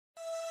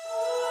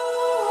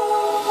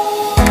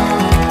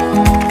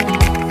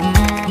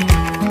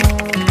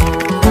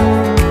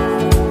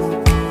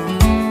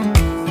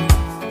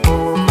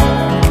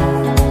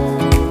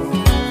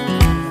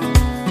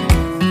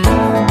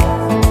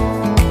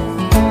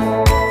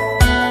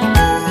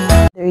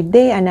another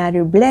day,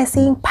 another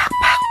blessing. Pak,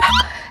 pak, pak.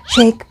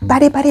 Shake,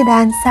 bari-bari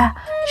dansa.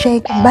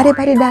 Shake,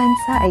 bari-bari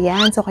dansa.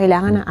 Ayan, so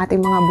kailangan ng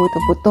ating mga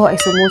buto-buto ay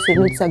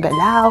sumusunod sa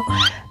galaw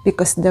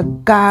because the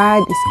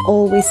God is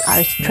always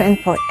our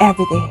strength for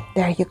every day.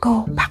 There you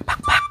go. Pak, pak,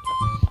 pak.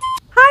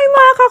 Hi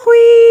mga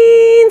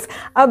ka-queens!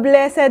 A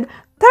blessed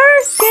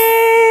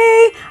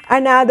Thursday!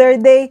 Another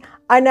day,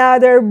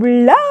 another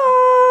vlog!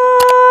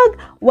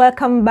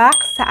 Welcome back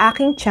sa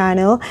aking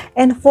channel.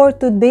 And for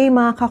today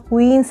mga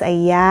ka-queens,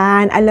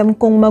 ayan, alam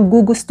kong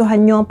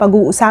magugustuhan nyo ang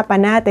pag-uusapan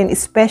natin,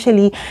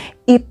 especially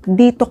if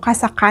dito ka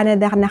sa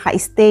Canada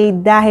naka-stay,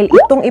 dahil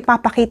itong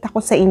ipapakita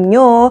ko sa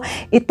inyo,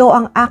 ito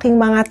ang aking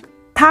mga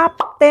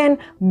top 10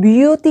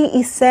 beauty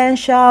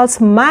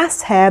essentials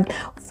must-have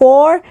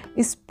for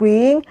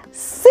spring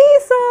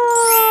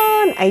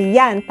season.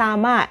 Ayan,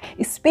 tama.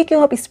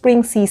 Speaking of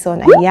spring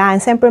season,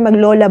 ayan, siyempre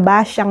maglola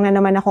basyang na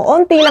naman ako.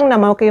 Unti lang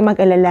naman, huwag kayong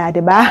mag-alala,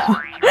 diba?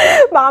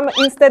 Baka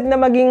instead na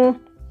maging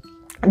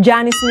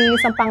Janice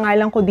Minis ang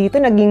pangalan ko dito,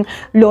 naging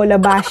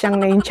Lola Basyang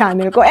na yung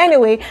channel ko.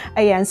 Anyway,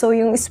 ayan, so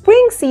yung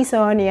spring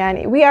season,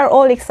 ayan, we are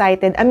all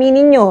excited.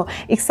 Aminin nyo,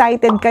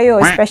 excited kayo,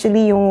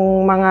 especially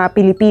yung mga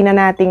Pilipina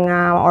nating,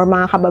 or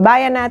mga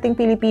kababayan nating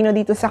Pilipino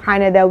dito sa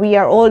Canada, we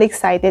are all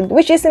excited,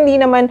 which is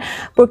hindi naman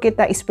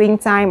purkita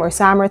springtime or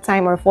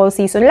summertime or fall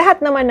season.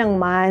 Lahat naman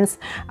ng months,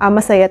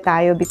 masaya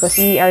tayo because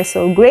we are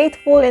so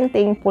grateful and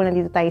thankful na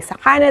dito tayo sa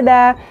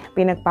Canada.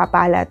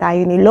 Pinagpapala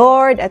tayo ni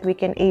Lord at we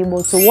can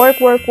able to work,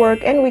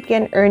 and we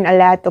can earn a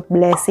lot of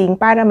blessing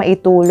para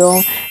maitulong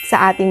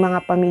sa ating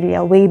mga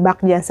pamilya way back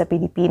dyan sa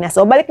Pilipinas.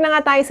 So, balik na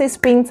nga tayo sa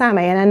springtime.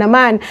 Ayan na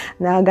naman.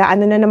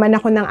 Nag-ano na naman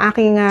ako ng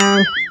aking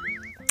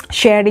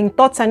sharing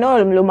thoughts,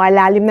 ano,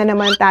 lumalalim na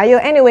naman tayo.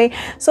 Anyway,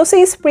 so sa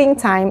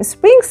springtime,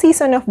 spring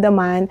season of the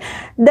month,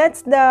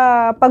 that's the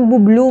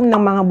pagbubloom ng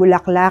mga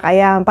bulaklak.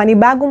 Ayan,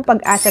 panibagong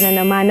pag-asa na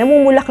naman,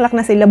 namumulaklak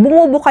na sila,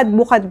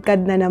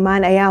 bumubukad-bukad na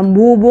naman. Ayan,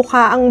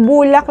 bubuka ang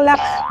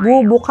bulaklak,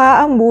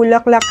 bubuka ang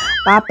bulaklak,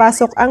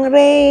 papasok ang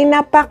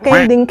reyna pa,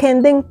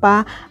 kending-kending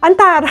pa.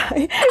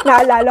 Antaray,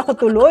 naalala ko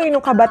tuloy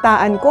nung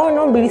kabataan ko,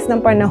 no? Bilis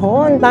ng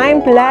panahon,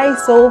 time flies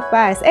so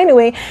fast.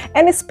 Anyway,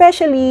 and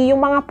especially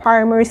yung mga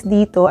farmers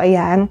dito,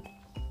 ayan,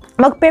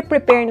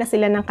 magpe-prepare na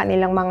sila ng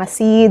kanilang mga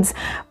seeds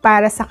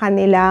para sa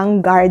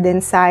kanilang garden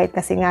site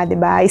kasi nga, 'di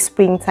ba,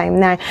 springtime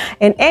na.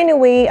 And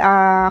anyway,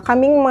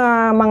 kaming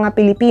mga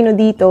Pilipino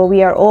dito, we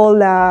are all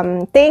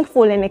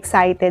thankful and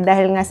excited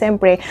dahil nga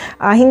siyempre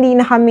hindi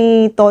na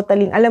kami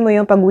totally, alam mo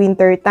yung pag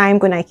winter time,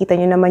 kung nakikita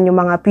nyo naman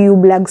yung mga few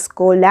vlogs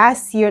ko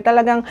last year,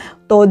 talagang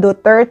todo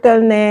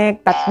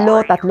turtleneck,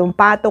 tatlong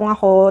patong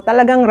ako,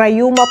 talagang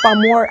Rayuma pa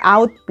more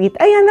outfit.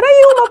 Ayan,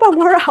 Rayuma pa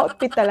more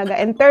outfit talaga.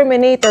 And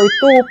Terminator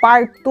 2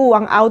 Part 2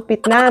 ang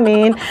outfit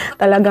namin.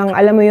 Talagang,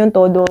 alam mo yun,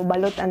 todo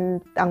balot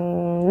ang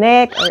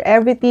neck or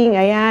everything.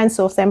 Ayan.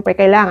 So, siyempre,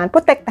 kailangan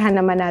protektahan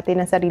naman natin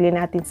ang sarili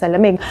natin sa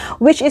lamig.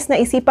 Which is,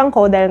 naisipan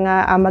ko dahil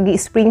nga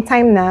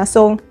magi-springtime na.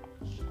 So,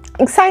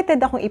 excited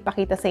akong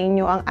ipakita sa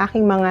inyo ang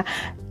aking mga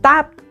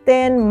top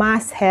 10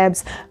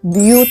 must-haves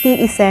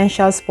beauty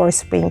essentials for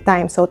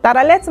springtime. So,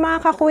 tara, let's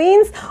mga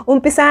ka-queens.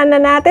 Umpisahan na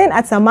natin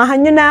at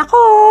samahan nyo na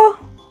ako!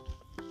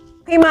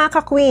 Okay mga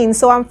ka-queen,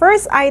 so ang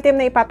first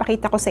item na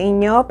ipapakita ko sa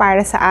inyo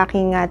para sa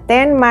aking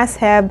 10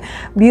 must-have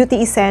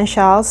beauty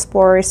essentials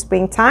for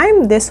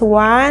springtime. This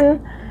one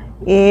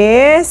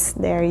is,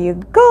 there you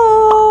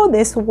go,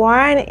 this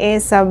one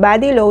is a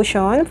body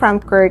lotion from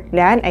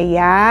Kirkland.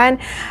 Ayan,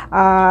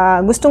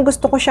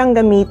 gustong-gusto ko siyang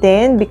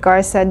gamitin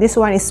because this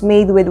one is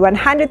made with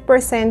 100%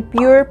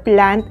 pure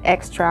plant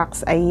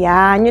extracts.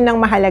 Ayan, yun ang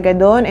mahalaga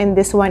doon. And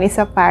this one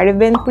is a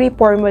paraben-free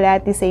formula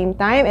at the same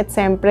time. At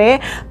siyempre,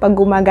 pag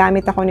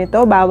gumagamit ako nito,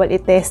 bawal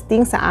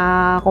i-testing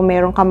sa kung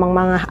meron ka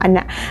mga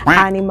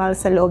animal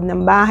sa loob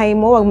ng bahay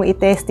mo. Huwag mo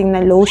i-testing na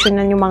lotion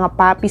na yung mga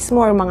puppies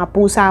mo or mga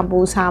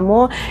pusa-pusa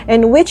mo.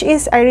 And which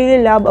is, I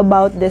really love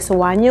about this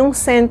one, yung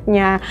scent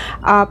niya,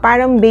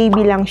 parang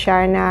baby lang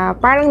siya, na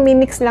parang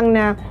mimix lang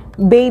na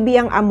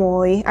baby ang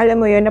amoy.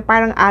 Alam mo yun, na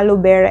parang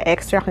aloe vera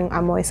extract yung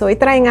amoy. So,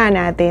 itry nga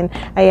natin.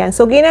 Ayan.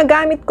 So,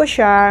 ginagamit ko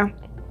siya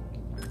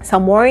sa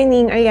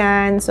morning,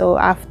 ayan, so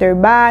after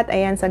bath,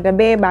 ayan, sa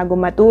gabi, bago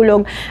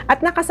matulog.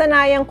 At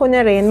nakasanayan ko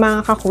na rin,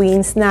 mga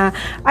ka-queens, na,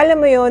 alam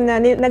mo yun, na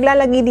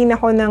naglalagay din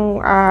ako ng,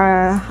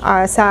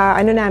 sa,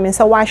 ano namin,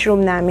 sa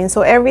washroom namin.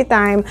 So, every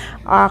time,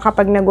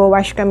 kapag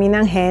nag-wash kami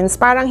ng hands,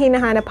 parang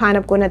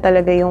hinahanap-hanap ko na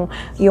talaga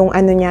yung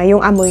ano niya,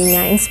 yung amoy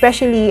niya. And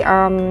especially,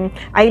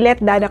 I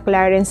let Dada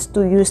Clarence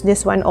to use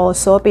this one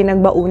also.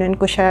 Pinagbaunan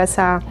ko siya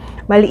sa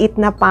maliit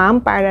na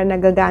pump para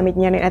nagagamit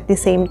niya rin at the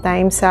same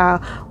time sa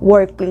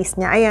workplace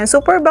niya. Ayan,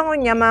 super bango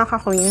niya mga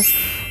ka-queens.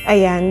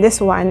 Ayan, this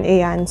one,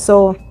 ayan.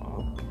 So,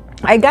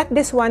 I got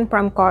this one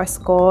from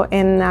Costco,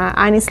 and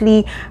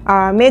honestly,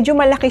 medyo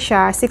malaki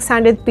siya,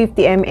 650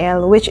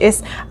 ml, which is,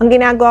 ang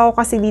ginagawa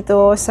ko kasi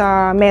dito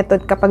sa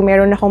method kapag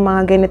meron akong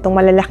mga ganitong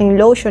malalaking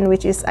lotion,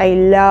 which is I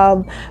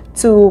love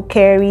to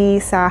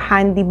carry sa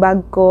handy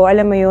bag ko.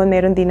 Alam mo yun,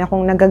 meron din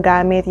akong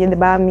nagagamit, yun,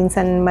 diba?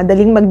 Minsan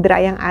madaling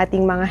mag-dry ang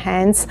ating mga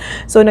hands.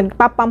 So,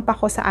 nagpapump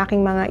ako sa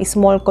aking mga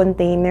small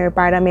container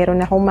para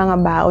meron akong mga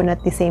baon at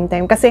the same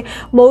time. Kasi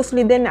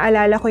mostly din,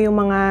 naalala ko yung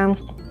mga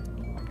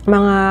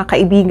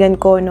kaibigan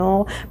ko,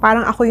 no?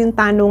 Parang ako yung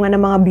tanungan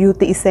ng mga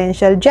beauty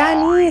essential.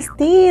 Janice,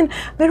 Tin,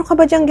 meron ka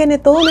ba dyan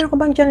ganito? Meron ka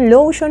bang dyan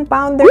lotion,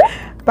 powder?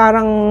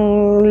 Parang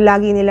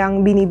lagi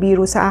nilang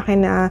binibiro sa akin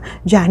na,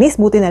 Janice,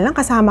 buti na lang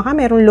kasama ka.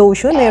 Merong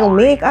lotion, merong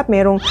makeup,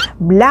 merong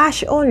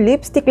blush on,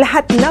 lipstick,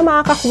 lahat na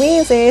mga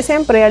ka-queens. Eh,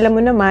 siyempre, alam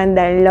mo naman,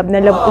 dahil love na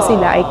love ko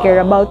sila, I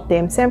care about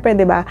them. Siyempre,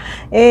 diba?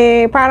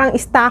 Eh, parang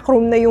stock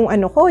room na yung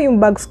yung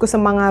bags ko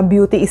sa mga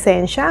beauty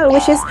essential,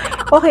 which is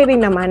okay rin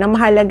naman. Ang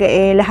mahalaga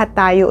lahat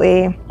tayo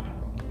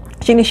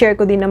sinishare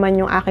ko din naman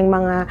yung aking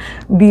mga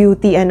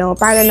beauty,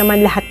 para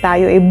naman lahat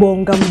tayo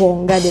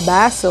bonggang-bongga,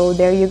 diba? So,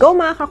 there you go,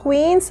 mga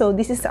ka-queen. So,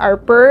 this is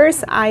our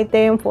first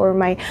item for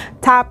my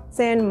top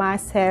 10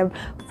 must-have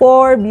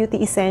for beauty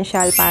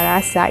essential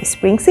para sa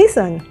spring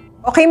season.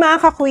 Okay,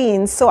 mga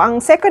ka-queens. So, ang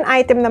second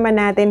item naman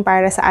natin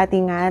para sa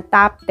ating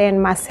top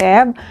 10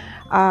 must-have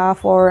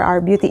for our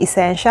beauty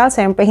essentials.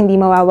 Siyempre, hindi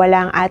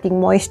mawawala ang ating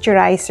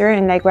moisturizer.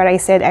 And like what I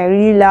said, I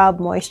really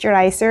love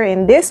moisturizer.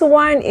 And this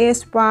one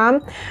is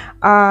from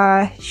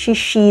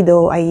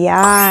Shiseido.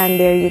 Ayan,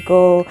 there you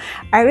go.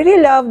 I really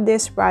love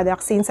this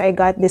product since I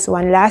got this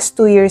one last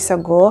 2 years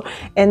ago.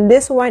 And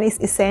this one is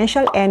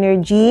Essential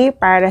Energy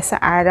para sa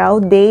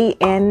araw, day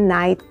and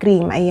night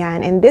cream.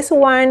 Ayan. And this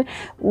one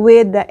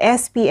with the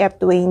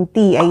SPF 20.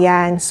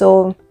 Ayan.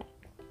 So,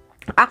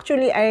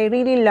 actually, I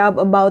really love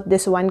about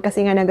this one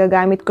kasi nga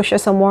nagagamit ko siya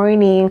sa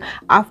morning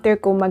after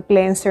ko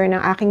mag-cleanser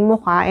ng aking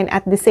mukha, and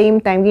at the same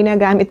time,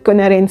 ginagamit ko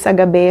na rin sa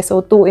gabi.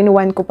 So,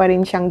 2-in-1 ko pa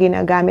rin siyang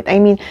ginagamit. I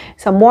mean,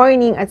 sa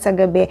morning at sa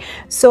gabi.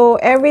 So,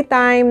 every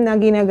time na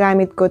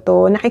ginagamit ko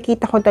to,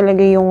 nakikita ko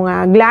talaga yung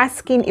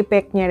glass skin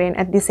effect niya rin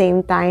at the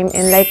same time.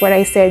 And like what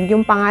I said,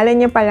 yung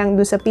pangalan niya pa lang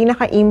doon sa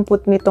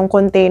pinaka-input nitong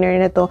container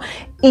na to,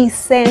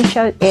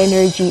 Essential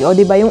Energy. O,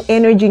 diba? Yung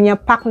energy niya,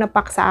 pack na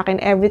pack sa akin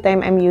every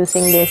time I'm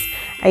using this.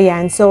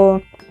 Ayan,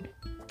 so,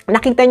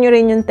 nakita nyo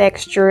rin yung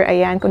texture.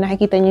 Ayan, kung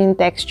nakikita nyo yung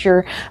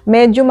texture,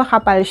 medyo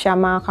makapal siya,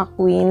 mga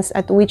ka-queens.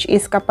 At which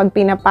is, kapag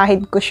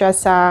pinapahid ko siya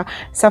sa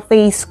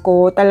face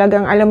ko,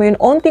 talagang, alam mo yun,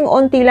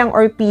 onting-onti lang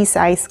or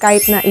pea-size,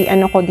 kahit na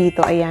i-ano ko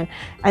dito. Ayan,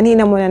 anhin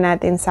na muna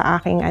natin sa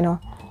aking,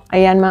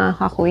 ayan, mga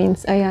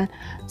ka-queens. Ayan.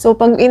 So,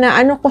 pag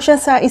inaano ko siya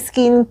sa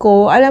skin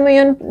ko, alam mo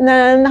yun,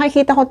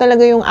 nakikita ko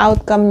talaga yung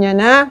outcome niya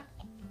na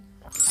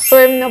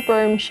firm na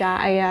firm siya.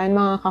 Ayan,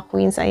 mga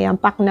ka-queens. Ayan,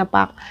 pack na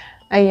pack.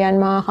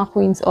 Ayan, mga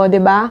ka-queens. O,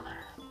 diba?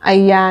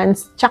 Ayan.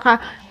 Tsaka,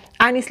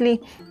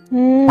 honestly,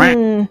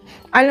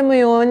 alam mo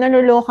yun,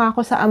 naluloka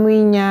ako sa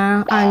amoy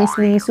niya.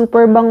 Honestly,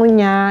 super bango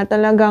niya.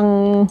 Talagang,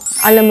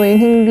 alam mo yun,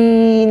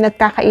 hindi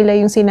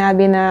nagkakaila yung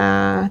sinabi na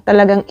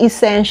talagang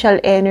essential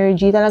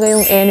energy. Talaga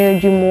yung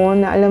energy mo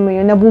na, alam mo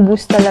yun,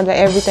 nabuboost talaga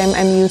every time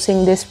I'm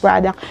using this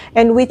product.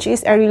 And which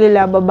is, I really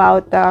love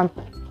about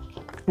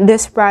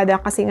this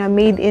product kasi nga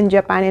made in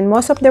Japan, and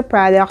most of the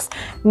products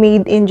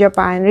made in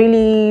Japan,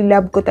 really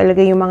love ko talaga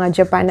yung mga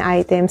Japan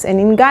items,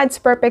 and in God's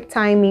perfect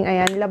timing,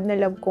 ayan, love na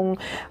love kong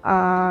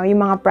yung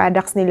mga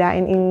products nila,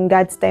 and in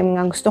God's time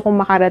nga gusto kong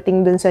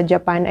makarating dun sa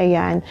Japan.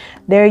 Ayan,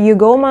 there you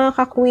go, mga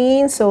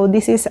ka-queen. So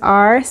this is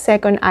our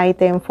second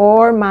item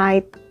for my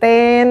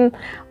 10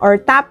 or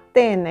top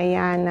 10,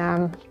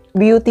 ayan,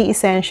 beauty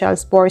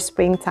essentials for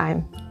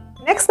springtime.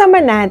 Next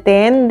naman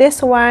natin,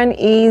 this one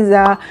is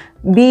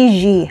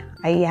BG.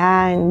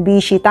 Ayan,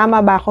 Bishi.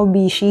 Tama ba ako?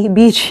 Bishi?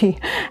 Bishi.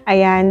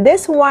 Ayan,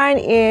 this one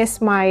is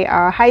my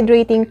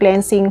hydrating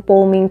cleansing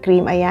foaming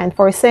cream. Ayan,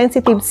 for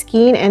sensitive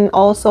skin, and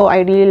also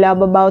I really love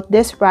about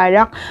this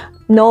product,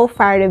 no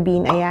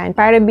paraben. Ayan,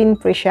 paraben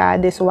free siya,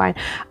 this one.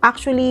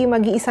 Actually,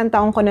 mag-iisang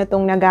taong ko na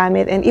itong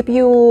nagamit, and if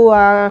you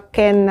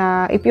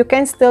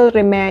can still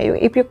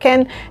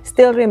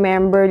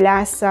remember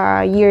last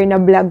year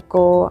na vlog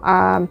ko,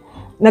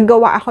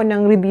 naggawa ako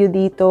ng review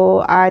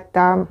dito, at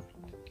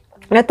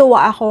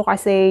natuwa ako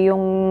kasi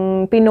yung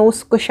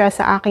pinost ko siya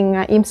sa aking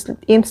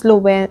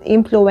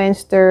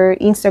influencer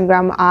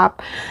Instagram app.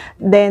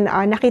 Then,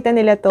 nakita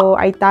nila to,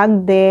 I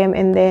tagged them,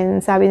 and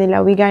then sabi nila,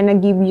 we gonna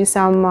give you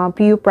some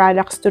few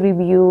products to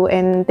review,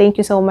 and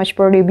thank you so much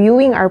for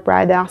reviewing our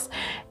products.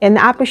 And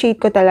na-appreciate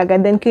ko talaga.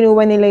 Then,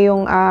 kinuha nila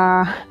yung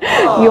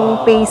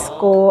yung face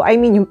ko. I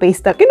mean, yung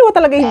face. Kinuha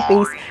talaga yung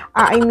face.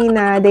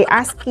 They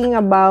asking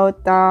about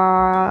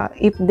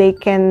if they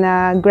can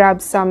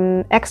grab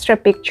some extra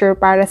picture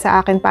para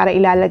sa akin, para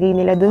ilalagay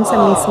nila dun sa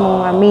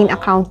mismong main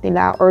account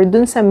nila or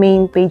dun sa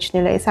main page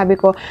nila. Sabi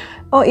ko,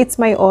 oh,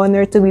 it's my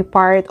honor to be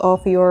part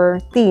of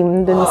your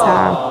team dun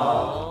sa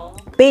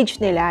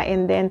page nila.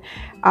 And then,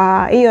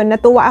 iyon,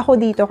 natuwa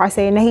ako dito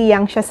kasi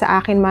nahiyang siya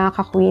sa akin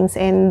mga ka-queens.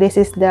 And this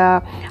is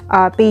the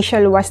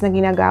facial wash na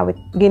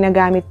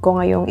ginagamit ko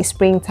ngayong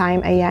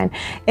springtime. Ayan.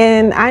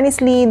 And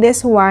honestly,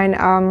 this one,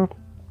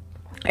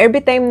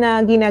 every time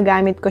na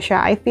ginagamit ko siya,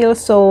 I feel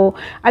so,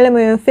 alam mo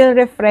yun, feel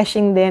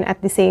refreshing din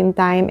at the same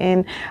time.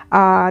 And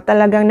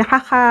talagang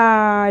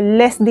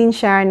nakaka-less din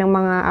siya ng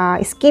mga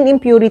skin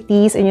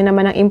impurities. And yun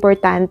naman ang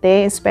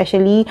importante,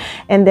 especially.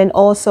 And then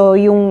also,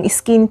 yung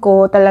skin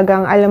ko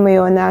talagang, alam mo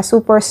yun, na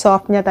super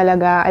soft niya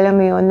talaga. Alam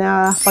mo yun,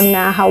 na pag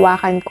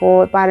nahawakan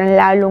ko, parang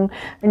lalong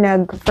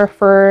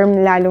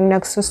nag-firm, lalong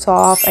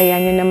nagsusoft.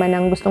 Ayan, yun naman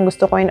ang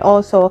gustong-gusto ko. And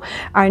also,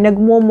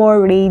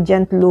 nagmo-more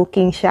radiant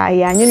looking siya.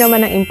 Ayan, yun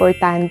naman ang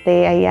importante.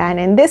 Ayan.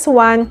 And this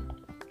one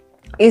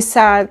is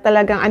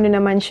talagang ano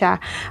naman siya,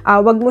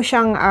 wag mo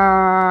siyang,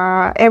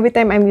 every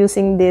time I'm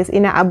using this,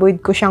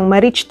 ina-avoid ko siyang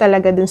ma-reach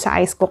talaga dun sa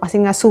eyes ko kasi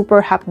nga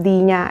super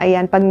hapdi niya.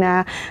 Ayan, pag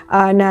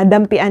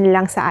nadampian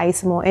lang sa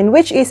eyes mo. And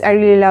which is, I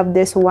really love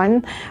this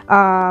one.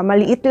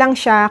 Maliit lang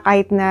siya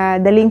kahit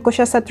na daling ko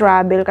siya sa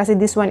travel kasi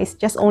this one is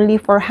just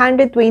only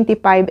 425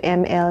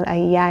 ml.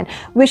 Ayan.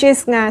 Which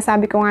is nga,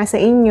 sabi ko nga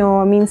sa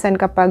inyo, minsan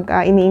kapag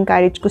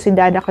ini-encourage ko si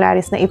Dada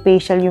Clarice na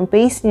i-facial yung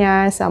face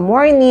niya sa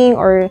morning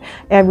or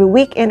every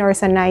weekend or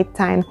sa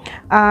nighttime,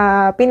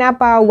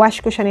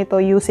 pinapa-wash ko siya nito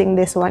using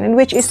this one, and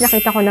which is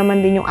nakita ko naman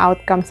din yung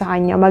outcome sa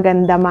kanya,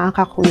 maganda mga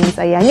ka-queens.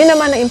 Ayan, yun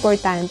naman ang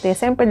importante.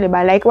 Siyempre,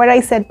 diba, like what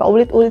I said,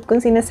 paulit-ulit kong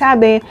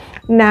sinasabi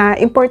na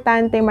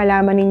importante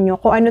malaman ninyo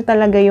kung ano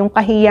talaga yung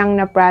kahiyang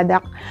na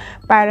product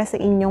para sa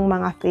inyong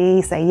mga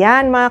face.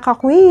 Ayan, mga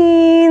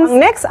ka-queens.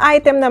 Ang next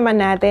item naman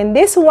natin,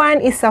 this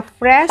one is a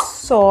Fresh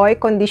Soy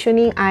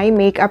Conditioning Eye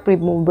Makeup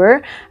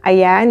Remover.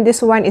 Ayan,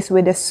 this one is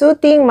with the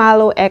Soothing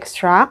Mallow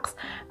Extracts.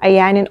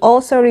 Ayan, and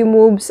also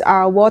removes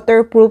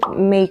waterproof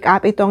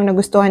makeup. Ito ang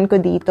nagustuhan ko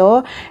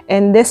dito.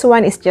 And this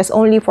one is just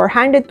only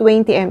 420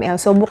 ml.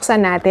 So,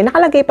 buksan natin.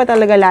 Nakalagay pa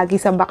talaga lagi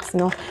sa box,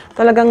 no?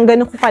 Talagang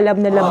ganun ko kalab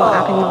na lab ang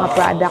aking mga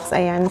products.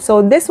 Ayan. So,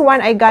 this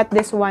one, I got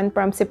this one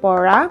from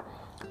Sephora.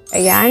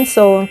 Ayan.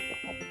 So,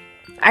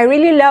 I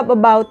really love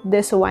about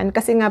this one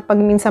kasi nga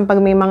minsan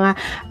pag may mga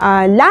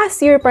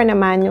last year pa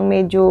naman yung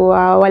medyo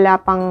wala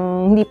pang,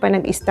 hindi pa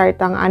nag-start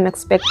ang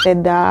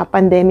unexpected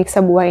pandemic sa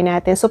buhay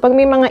natin. So pag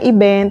may mga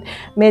event,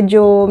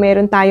 medyo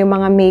meron tayong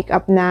mga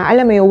makeup na,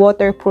 alam mo yung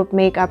waterproof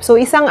makeup. So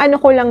isang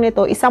ano ko lang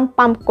nito, isang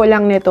pump ko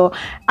lang nito,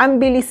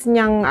 ang bilis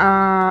niyang,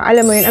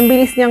 alam mo yun, ang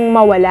bilis niyang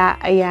mawala.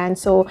 Ayan.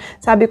 So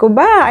sabi ko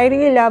ba, I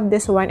really love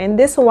this one.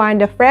 And this one,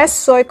 the Fresh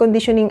Soy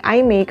Conditioning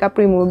Eye Makeup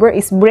Remover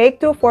is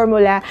breakthrough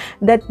formula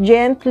that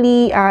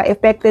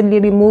effectively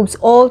removes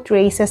all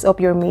traces of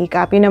your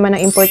makeup. Yun naman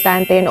ang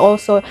importante. And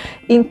also,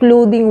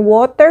 including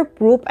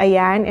waterproof,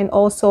 ayan, and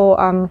also,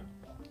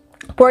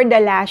 for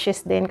the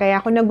lashes din. Kaya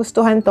ako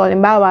nagustuhan to.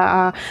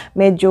 Halimbawa,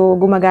 medyo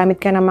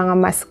gumagamit ka ng mga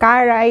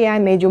mascara, ayan,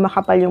 medyo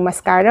makapal yung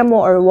mascara mo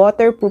or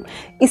waterproof.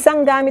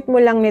 Isang gamit mo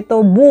lang nito,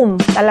 boom!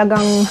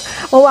 Talagang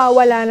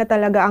mawawala na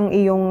talaga ang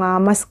iyong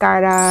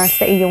mascara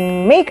sa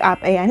iyong makeup.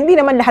 Ayan, hindi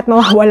naman lahat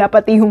mawawala,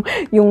 pati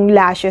yung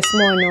lashes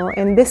mo, no?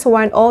 And this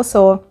one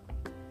also,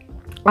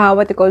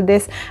 what you call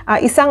this,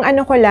 isang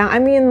ano ko lang,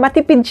 I mean,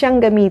 matipid siyang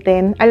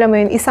gamitin. Alam mo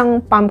yun,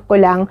 isang pump ko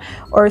lang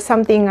or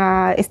something,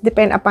 is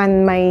depend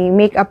upon my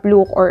makeup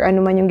look or ano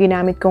man yung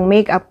ginamit kong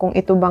makeup. Kung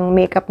ito bang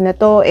makeup na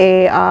to,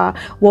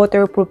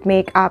 waterproof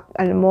makeup,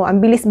 alam mo,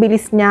 ang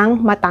bilis-bilis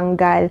niyang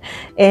matanggal.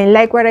 And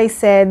like what I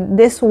said,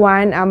 this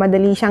one,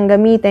 madali siyang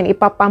gamitin.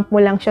 Ipapump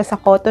mo lang siya sa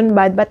cotton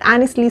bud. But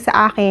honestly,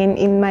 sa akin,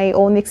 in my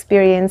own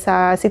experience,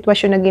 sa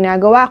sitwasyon na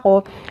ginagawa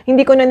ko,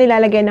 hindi ko na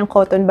nilalagyan ng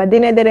cotton bud.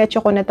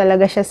 Dinediretso ko na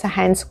talaga siya sa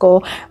hand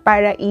ko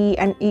para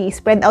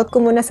i-spread out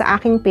ko muna sa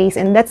aking face,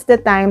 and that's the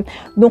time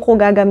doon ko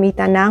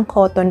gagamitan ng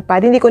cotton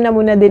pad. Hindi ko na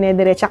muna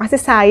dinediretsa kasi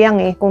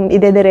sayang kung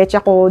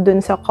idediretsa ko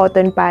doon sa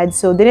cotton pad.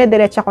 So,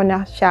 dinediretsa ko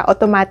na siya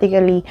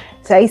automatically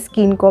sa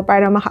skin ko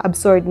para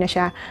maka-absorb na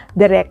siya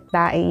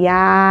direkta.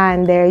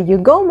 Ayan. There you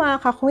go,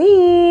 mga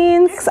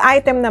ka-queens. Next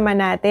item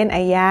naman natin,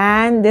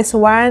 ayan. This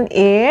one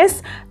is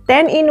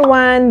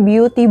 10-in-1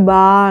 Beauty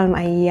Balm.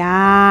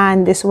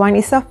 Ayan. This one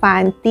is a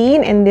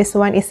Pantene and this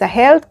one is a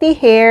Healthy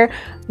Hair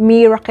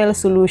Miracle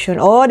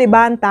Solution. Oh,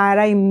 diba ang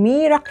taray?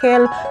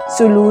 Miracle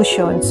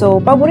Solution.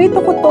 So,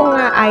 paborito ko tong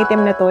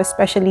item na to,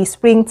 especially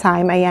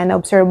springtime. Ayan,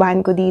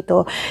 naobserbahan ko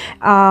dito.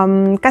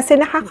 Kasi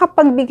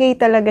nakakapagbigay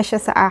talaga siya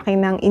sa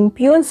akin ng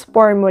infused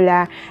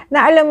formula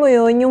na alam mo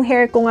yun, yung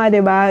hair ko nga,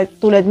 diba,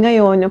 tulad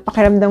ngayon, yung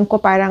pakiramdam ko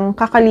parang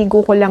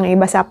kakaligo ko lang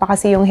basa pa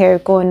kasi yung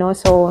hair ko, no?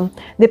 So,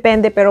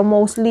 depende, pero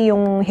mostly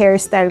yung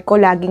hairstyle ko,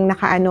 laging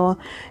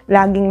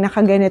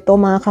nakaganito,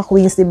 mga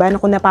ka-queens, diba?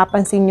 Kung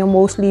napapansin nyo,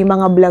 mostly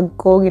mga vlog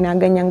ko,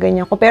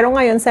 ginaganyan-ganyan ko. Pero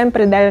ngayon,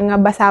 siyempre, dahil nga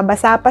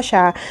basa-basa pa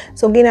siya,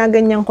 so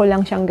ginaganyan ko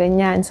lang siyang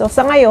ganyan. So,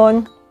 sa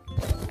ngayon,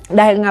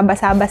 Dahil nga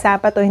basa-basa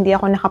pa to, hindi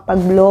ako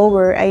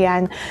nakapag-blower,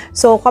 ayan.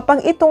 So,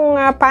 kapag itong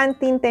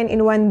Pantene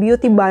 10-in-1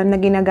 Beauty Balm na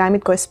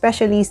ginagamit ko,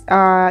 especially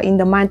in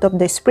the month of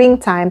the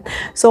springtime,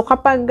 so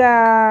kapag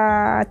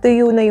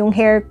tuyo na yung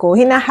hair ko,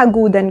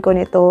 hinahagudan ko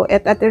nito.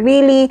 At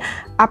really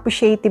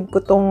appreciative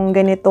ko tong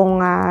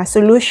ganitong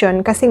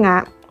solution kasi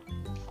nga,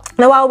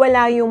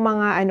 nawawala yung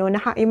mga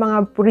yung mga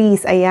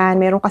frizz. Ayan,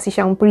 meron kasi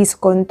siyang frizz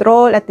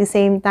control, at the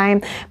same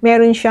time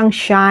meron siyang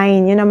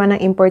shine. Yun naman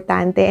ang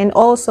importante. And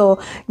also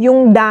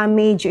yung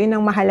damage, yun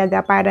ang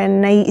mahalaga para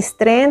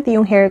nai-strength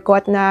yung hair ko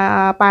at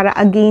na para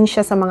against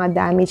siya sa mga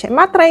damage.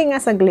 Matry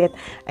nga saglit.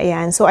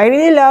 Ayan, so I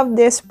really love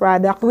this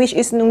product, which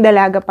is nung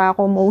dalaga pa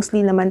ako, mostly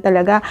naman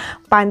talaga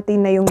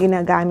Pantene na yung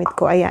ginagamit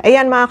ko.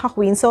 Ayan mga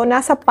ka-queen. So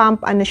nasa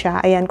pump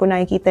siya. Ayan, kung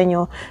nakikita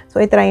nyo. So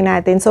i-try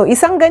natin. So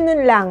isang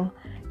ganun lang.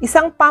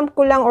 Isang pump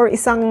ko lang, or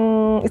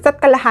isa't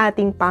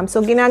kalahating pump.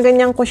 So,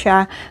 ginaganyan ko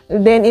siya.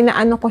 Then,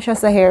 inaano ko siya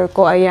sa hair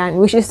ko. Ayan.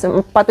 Which is,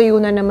 patuyo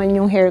na naman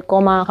yung hair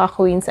ko, mga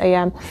ka-queens.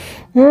 Ayan.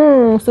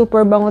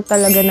 Super bango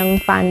talaga ng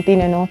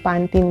Pantene,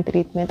 Pantene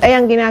treatment.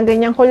 Ayan,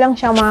 ginaganyan ko lang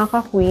siya, mga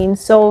ka-queens.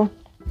 So,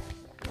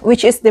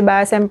 which is,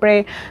 diba,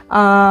 siyempre,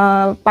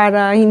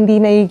 para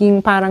hindi nagiging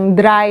parang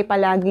dry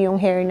palagi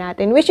yung hair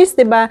natin. Which is,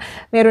 diba,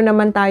 meron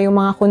naman tayong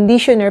mga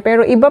conditioner,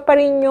 pero iba pa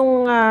rin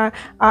yung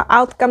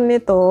outcome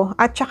nito.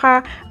 At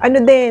saka,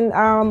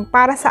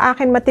 para sa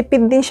akin,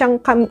 matipid din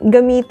siyang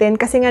gamitin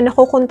kasi nga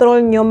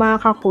nakokontrol nyo, mga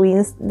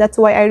ka-queens. That's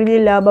why I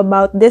really love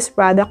about this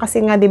product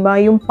kasi nga,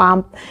 diba, yung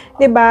pump,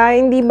 diba,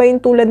 hindi ba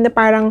yung tulad na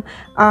parang,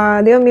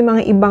 diba, may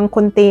mga ibang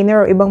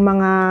container o ibang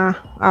mga,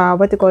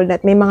 what you call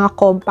that, may mga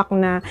compact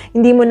na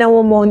hindi mo na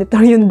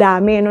monitor yung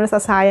dami,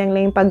 nasasayang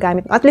lang yung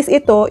paggamit. At least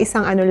ito,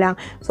 isang lang.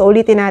 So,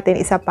 ulitin natin,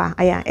 isa pa.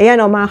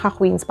 Ayan, mga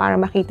ka-queens, para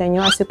makita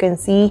nyo. As you can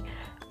see,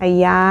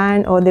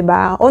 ayan,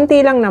 diba?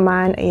 Unti lang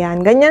naman,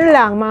 ayan. Ganyan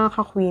lang, mga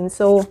ka-queens.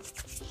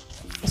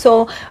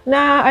 So,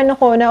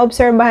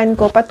 na-obserbahan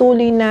ko,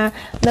 patuloy na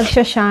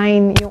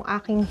nagsha-shine yung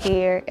aking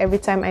hair every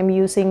time I'm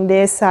using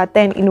this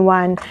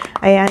 10-in-1.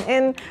 Ayan.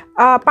 And,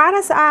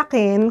 para sa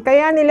akin,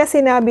 kaya nila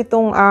sinabi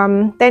tong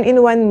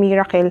 10-in-1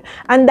 Miracle,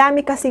 ang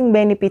dami kasing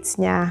benefits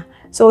niya.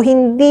 So,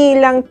 hindi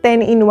lang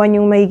 10-in-1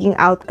 yung magiging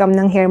outcome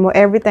ng hair mo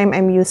every time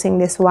I'm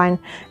using this one.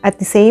 At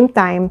the same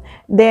time,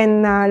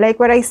 then, like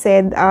what I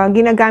said,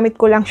 ginagamit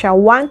ko lang siya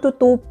 1 to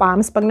 2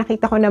 pumps. Pag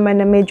nakita ko naman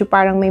na medyo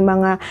parang may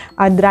mga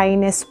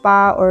dryness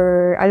pa,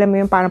 or alam mo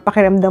yung parang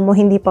pakiramdam mo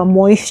hindi pa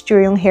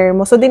moisture yung hair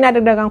mo. So,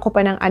 dinadagdagan ko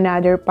pa ng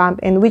another pump,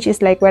 and which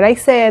is like what I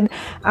said,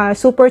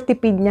 super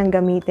tipid niyang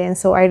gamitin.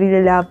 So, I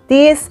really love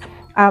this.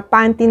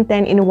 Pantene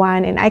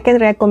 10-in-1, and I can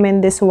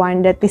recommend this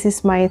one, that this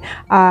is my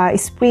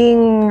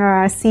spring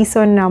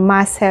season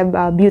must-have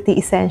beauty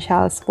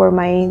essentials for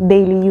my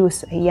daily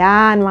use.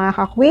 Ayan, mga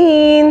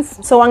ka-queens!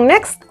 So, ang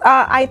next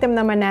item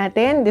naman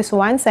natin, this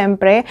one,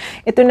 siyempre,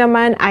 ito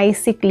naman,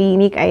 Icy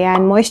Clinic.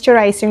 Ayan,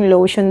 moisturizing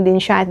lotion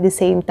din siya at the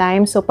same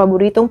time. So,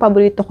 paborito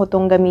ko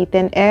itong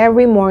gamitin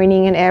every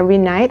morning and every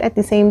night at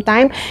the same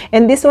time.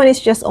 And this one is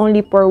just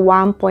only for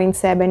 1.7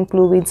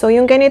 fluid. So,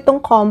 yung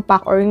ganitong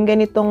compact or yung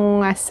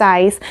ganitong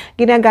size,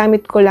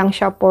 ginagamit ko lang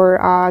siya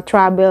for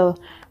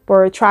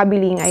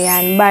traveling,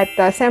 ayan. But,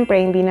 siyempre,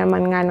 hindi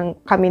naman nga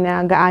kami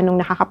na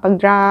gaanong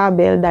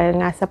nakakapag-travel dahil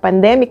nga sa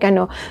pandemic,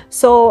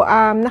 So,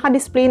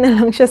 naka-display na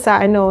lang siya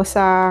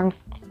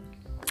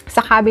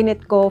sa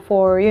cabinet ko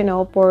for,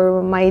 for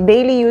my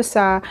daily use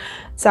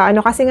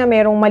kasi nga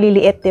merong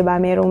maliliit, diba?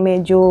 Merong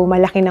medyo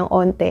malaki ng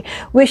onte.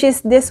 Which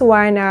is this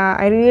one,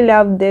 I really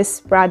love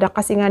this product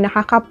kasi nga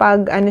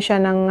nakakapag,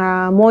 siya ng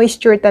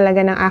moisture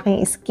talaga ng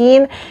aking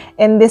skin.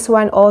 And this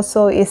one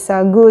also is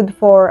good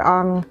for,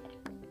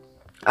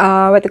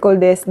 what you call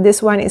this?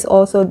 This one is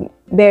also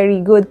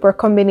very good for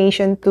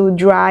combination to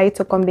dry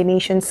to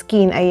combination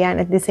skin. Ayan,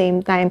 at the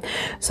same time.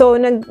 So,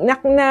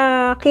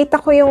 nakita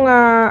ko yung,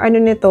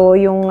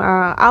 yung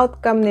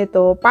outcome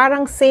nito.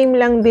 Parang same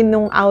lang din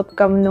nung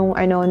outcome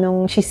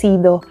nung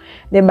Shiseido.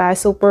 'Di ba?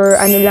 Super,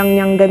 lang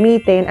niyang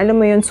gamitin.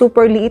 Alam mo yun,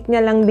 super liit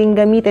niya lang din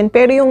gamitin.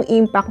 Pero yung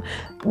impact,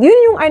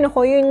 yun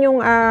yung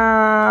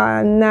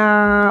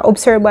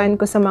na-obserbahan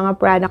ko sa mga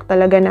product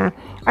talaga na,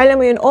 alam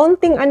mo yun,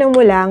 onting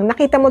mo lang,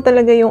 nakita mo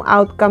talaga yung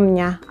outcome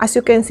niya. As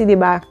you can see, 'di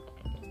ba?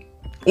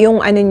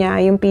 Yung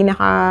yung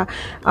pinaka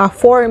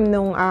form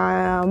ng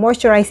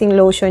moisturizing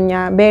lotion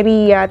niya,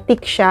 very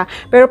thick siya.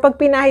 Pero pag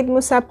pinahid mo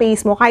sa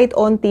face mo, kahit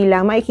onti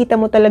lang, makikita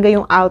mo talaga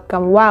yung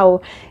outcome.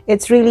 Wow!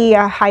 It's really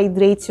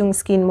hydrates yung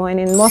skin mo. And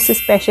then most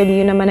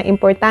especially, yun naman ang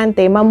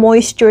importante,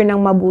 ma-moisture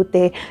ng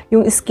mabuti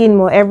yung skin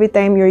mo every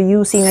time you're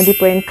using a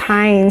different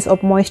kinds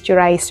of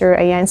moisturizer.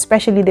 Ayan,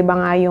 especially, di ba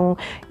nga,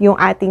 yung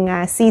ating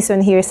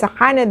season here sa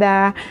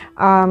Canada,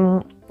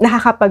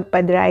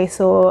 nakakapagpa-dry.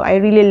 So, I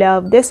really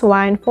love this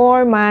one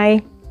for my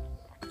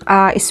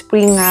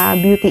spring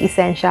beauty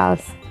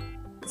essentials.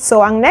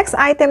 So, ang next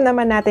item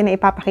naman natin na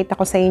ipapakita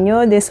ko sa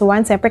inyo, this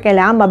one, siyempre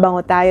kailangan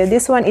mabango tayo.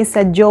 This one is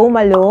sa Jo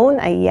Malone.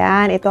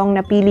 Ayan, ito ang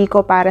napili ko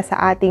para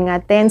sa ating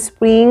 10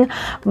 Spring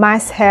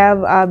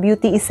Must-Have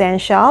Beauty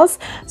Essentials.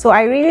 So,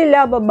 I really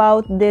love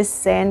about this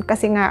scent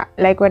kasi nga,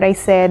 like what I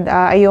said,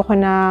 ayoko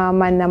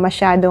naman na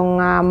masyadong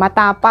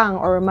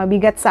matapang or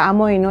mabigat sa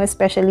amoy, no?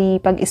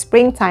 Especially pag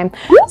springtime.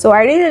 So,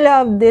 I really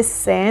love this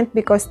scent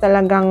because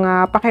talagang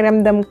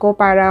pakiramdam ko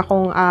para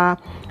akong,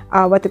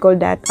 what you call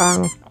that,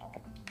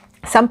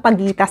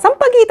 sampagita.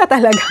 Sampagita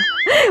talaga.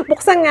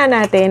 Buksan nga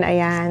natin.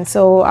 Ayan.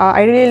 So,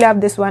 I really love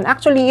this one.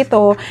 Actually,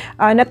 ito,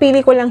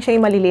 napili ko lang siya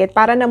yung maliliit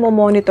para na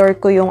monitor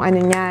ko yung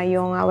ano niya,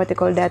 yung, what you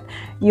call that,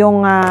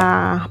 yung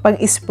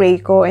pag-spray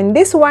ko. And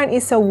this one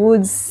is a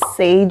wood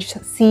sage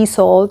sea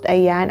salt.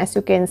 Ayan, as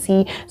you can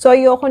see. So,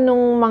 ayoko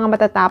nung mga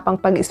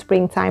matatapang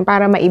pag-springtime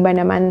para maiba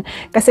naman.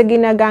 Kasi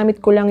ginagamit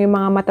ko lang yung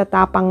mga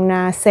matatapang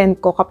na scent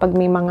ko kapag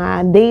may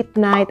mga date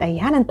night.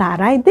 Ayan, ang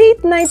taray.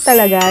 Date night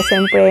talaga.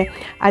 Siyempre,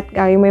 at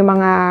yung may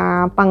mga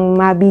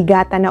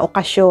pangmabigatan na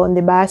okasyon,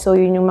 'di ba? So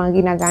yun yung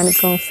mga ginagamit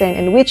kong scent,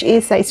 and which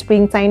is sa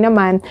springtime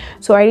naman.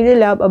 So I really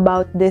love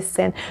about this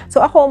scent.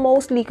 So ako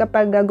mostly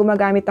kapag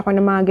gumagamit ako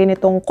ng mga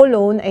ganitong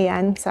cologne,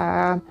 ayan,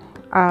 sa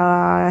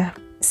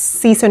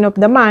season of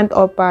the month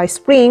of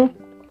spring.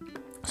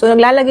 So,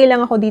 naglalagay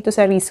lang ako dito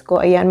sa wrist ko.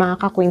 Ayan, mga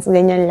ka-queens,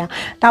 ganyan lang.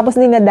 Tapos,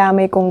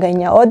 dinadamay kong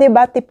ganyan. O,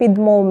 diba? Tipid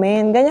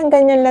moment.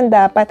 Ganyan-ganyan lang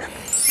dapat.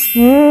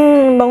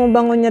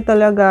 Bango-bango niya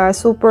talaga.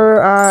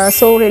 Super,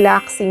 so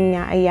relaxing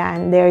niya.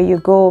 Ayan, there you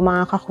go,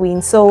 mga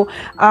ka-queens. So,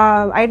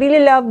 I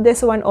really love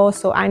this one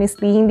also.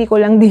 Honestly, hindi ko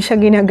lang din siya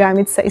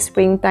ginagamit sa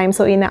springtime.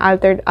 So,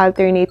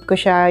 alternate ko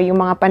siya yung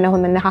mga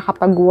panahon na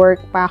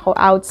nakakapag-work pa ako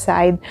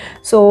outside.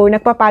 So,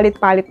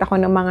 nagpapalit-palit ako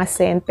ng mga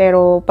scent.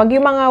 Pero, pag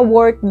yung mga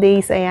work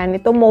days, ayan,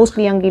 ito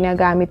mostly ang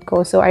ginagamit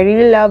ko. So, I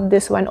really love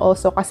this one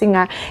also kasi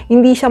nga,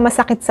 hindi siya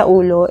masakit sa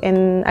ulo.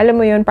 And, alam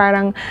mo yun,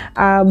 parang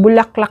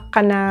bulaklak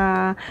ka na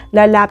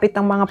lalapit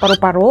ang mga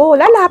paru-paro.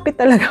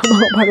 Lalapit talaga ang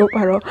mga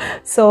paru-paro.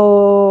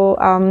 So,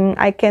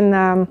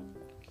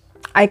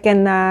 I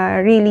can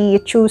really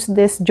choose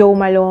this Jo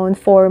Malone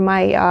for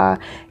my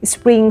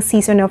spring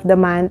season of the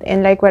month.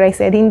 And like what I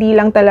said, hindi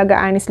lang talaga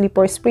honestly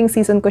for spring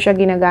season ko siya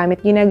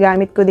ginagamit.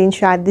 Ginagamit ko din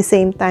siya at the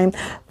same time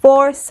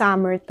for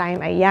summertime.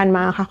 Ayan,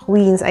 mga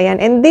ka-queens.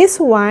 Ayan. And this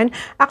one,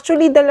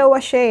 actually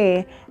dalawa siya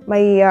eh.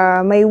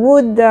 May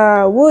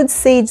wood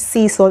sage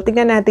sea salt.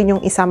 Tingnan natin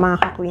yung isa, mga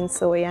ka-queens.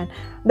 So, ayan.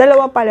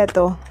 Dalawa pala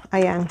to.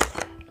 Ayan.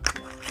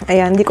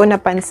 Ayan, hindi ko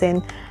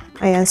napansin.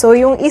 Ayan. So,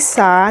 yung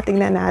isa,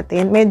 tingnan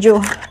natin. Medyo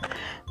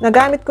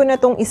nagamit ko na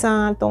tong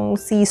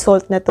sea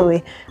salt na to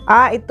eh.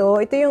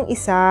 Ito yung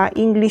isa,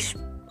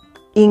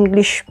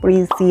 English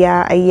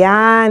Prisia.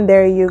 Ayan,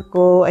 there you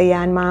go.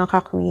 Ayan, mga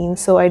ka-queen.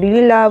 So, I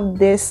really love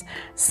this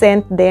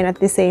scent din at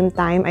the same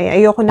time.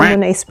 Ayoko na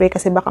muna i-spray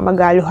kasi baka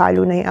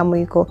magalo-halo na yung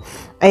amoy ko.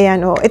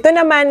 Ayan, oh. Ito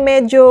naman,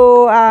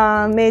 medyo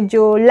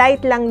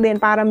light lang din.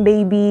 Parang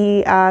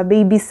baby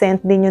scent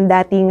din yung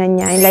datingan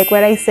niya. And like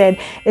what I said,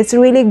 it's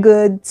really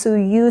good to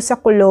use a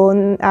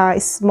cologne,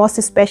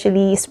 most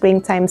especially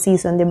springtime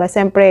season, diba?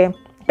 Siyempre,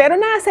 pero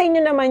nasa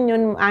inyo naman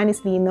yun,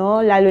 honestly,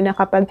 no? Lalo na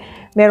kapag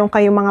meron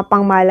kayong mga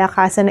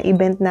pangmalakasan na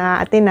event na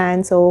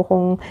atinan. So,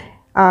 kung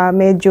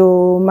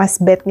medyo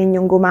mas bet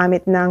ninyong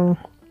gumamit ng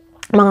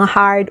mga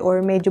hard or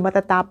medyo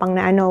matatapang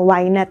na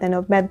why not,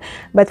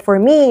 But for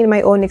me, in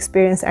my own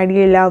experience, I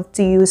really love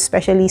to use,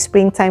 especially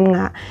springtime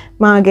nga,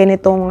 mga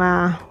ganitong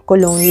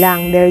cologne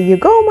lang. There you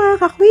go,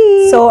 mga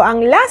ka-queen! So,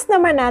 ang last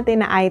naman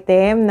natin na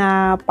item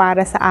na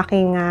para sa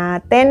aking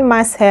 10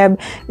 must-have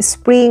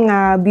spring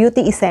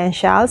beauty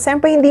essentials.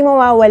 Siyempre, hindi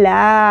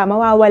mawawala.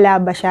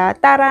 Mawawala ba siya?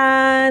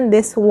 Taran!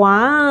 This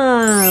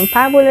one!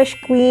 Fabulous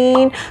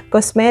Queen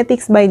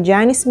Cosmetics by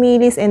Janice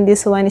Milis, and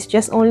this one is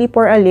just only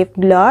for a lip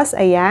gloss.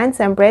 Ayan.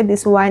 Siyempre,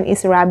 this one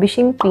is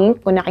Ravishing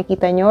Pink. Kung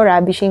nakikita nyo,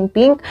 Ravishing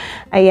Pink.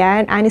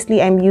 Ayan.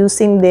 Honestly, I'm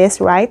using this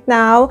right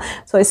now.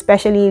 So,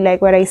 especially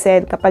like what I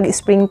said, kapag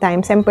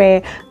springtime,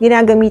 siyempre,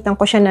 ginagamitan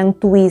ko siya ng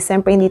twist.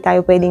 Siyempre, hindi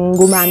tayo pwedeng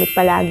gumamit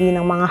palagi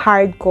ng mga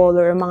hard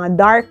color, mga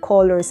dark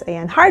colors.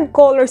 Ayan. Hard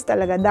colors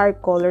talaga,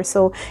 dark colors.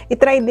 So,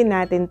 itry din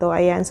natin to.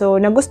 Ayan. So,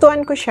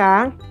 nagustuhan ko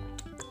siya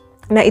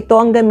na ito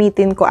ang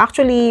gamitin ko.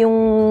 Actually, yung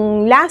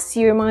last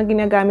year, mga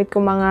ginagamit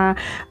ko mga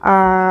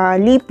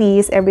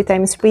lippies every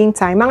time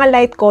springtime. Mga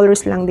light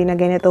colors lang din na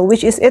ganito.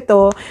 Which is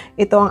ito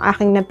ang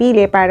aking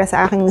napili para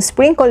sa aking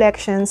spring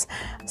collections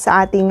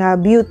sa ating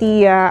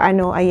beauty,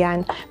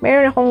 ayan.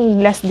 Meron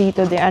akong glass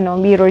dito,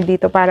 mirror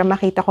dito para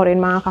makita ko rin,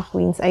 mga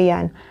ka-queens.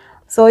 Ayan.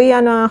 So,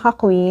 yan mga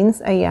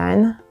ka-queens.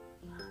 Ayan.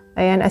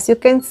 Ayan, as you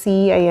can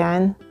see,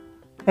 ayan.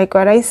 Like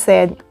what I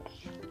said,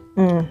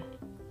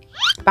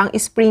 pang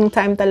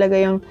springtime talaga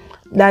yung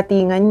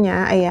datingan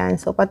niya. Ayan.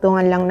 So,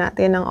 patungan lang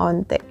natin ng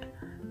onte.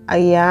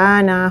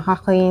 Ayan,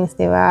 nakaka-queens,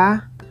 di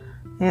ba?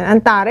 Ayan.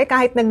 Ang tare,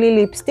 kahit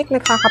nagli-lipstick,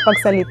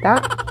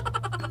 nakakapagsalita.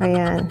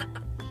 Ayan.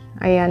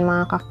 Ayan,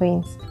 mga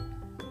ka-queens.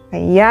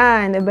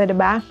 Ayan. Diba,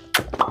 diba?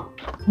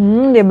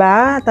 'Di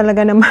ba?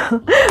 Talaga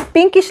namang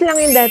pinkish lang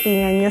yung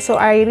datingan niya. So,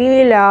 I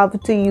really love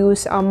to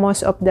use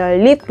most of the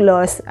lip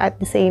gloss at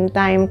the same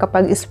time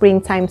kapag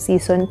springtime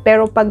season.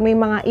 Pero pag may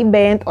mga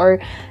event or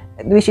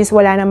which is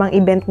wala namang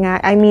event nga,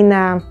 I mean,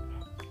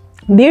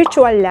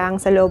 virtual lang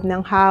sa loob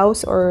ng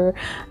house or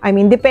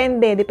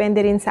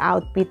depende rin sa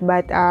outfit,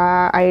 but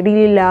I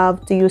really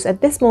love to use at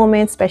this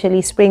moment,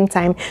 especially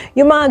springtime,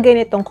 yung mga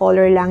ganitong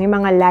color lang,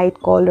 yung mga light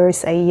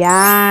colors.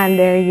 Ayan,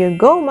 there you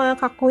go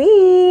mga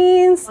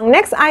ka-queens. Ang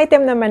next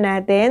item naman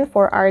natin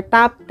for our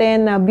top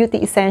 10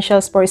 beauty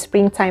essentials for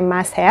springtime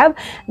must have,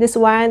 this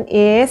one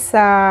is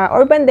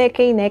Urban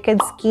Decay Naked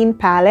Skin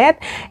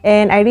Palette,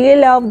 and I really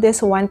love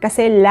this one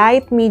kasi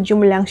light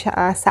medium lang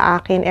siya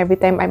sa akin every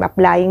time I'm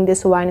applying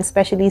this one,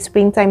 especially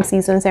springtime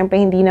season.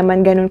 Siyempre, hindi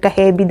naman ganun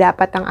ka-heavy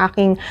dapat ang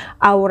aking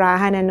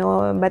aurahan,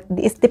 but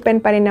it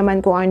depend pa rin naman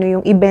kung ano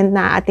yung event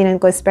na aatinan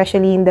ko,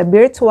 especially in the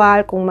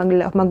virtual, kung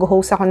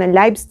mag-host ako ng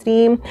live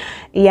stream.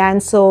 Yan,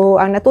 so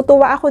ang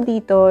natutuwa ako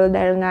dito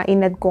dahil nga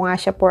inad ko nga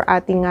siya for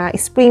ating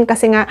spring,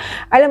 kasi nga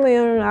alam mo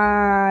yung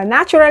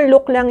natural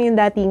look lang yung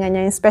datingan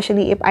niya,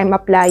 especially if I'm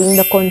applying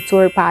the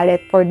contour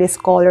palette for this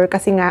color,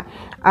 kasi nga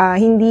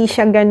hindi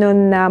siya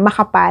ganun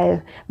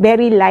makapal.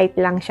 Very light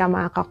lang siya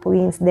mga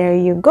ka-queens. There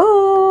you go.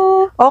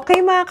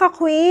 Okay mga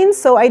ka-queens,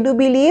 so I do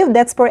believe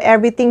that's for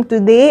everything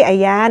today.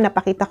 Ayan,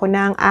 napakita ko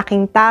na ang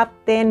aking top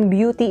 10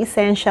 beauty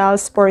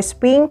essentials for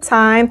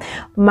springtime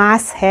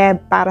must have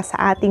para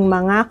sa ating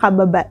mga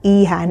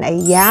kababaihan.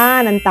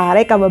 Ayan, ang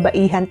taray,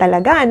 kababaihan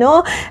talaga,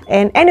 no?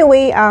 And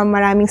anyway,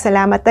 maraming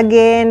salamat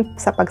again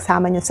sa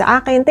pagsama nyo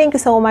sa akin. Thank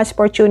you so much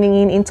for tuning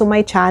in into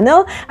my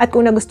channel. At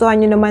kung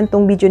nagustuhan nyo naman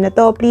tong video na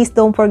to, please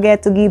don't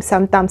forget to give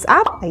some thumbs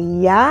up.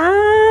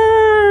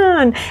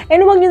 Ayan! And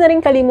huwag nyo na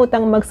rin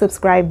kalimutang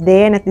mag-subscribe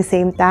din at the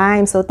same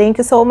time. So,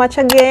 thank you so much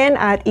again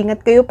at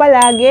ingat kayo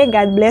palagi.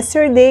 God bless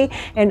your day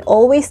and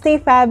always stay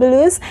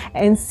fabulous,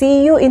 and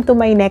see you into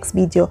my next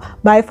video.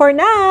 Bye for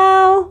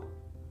now!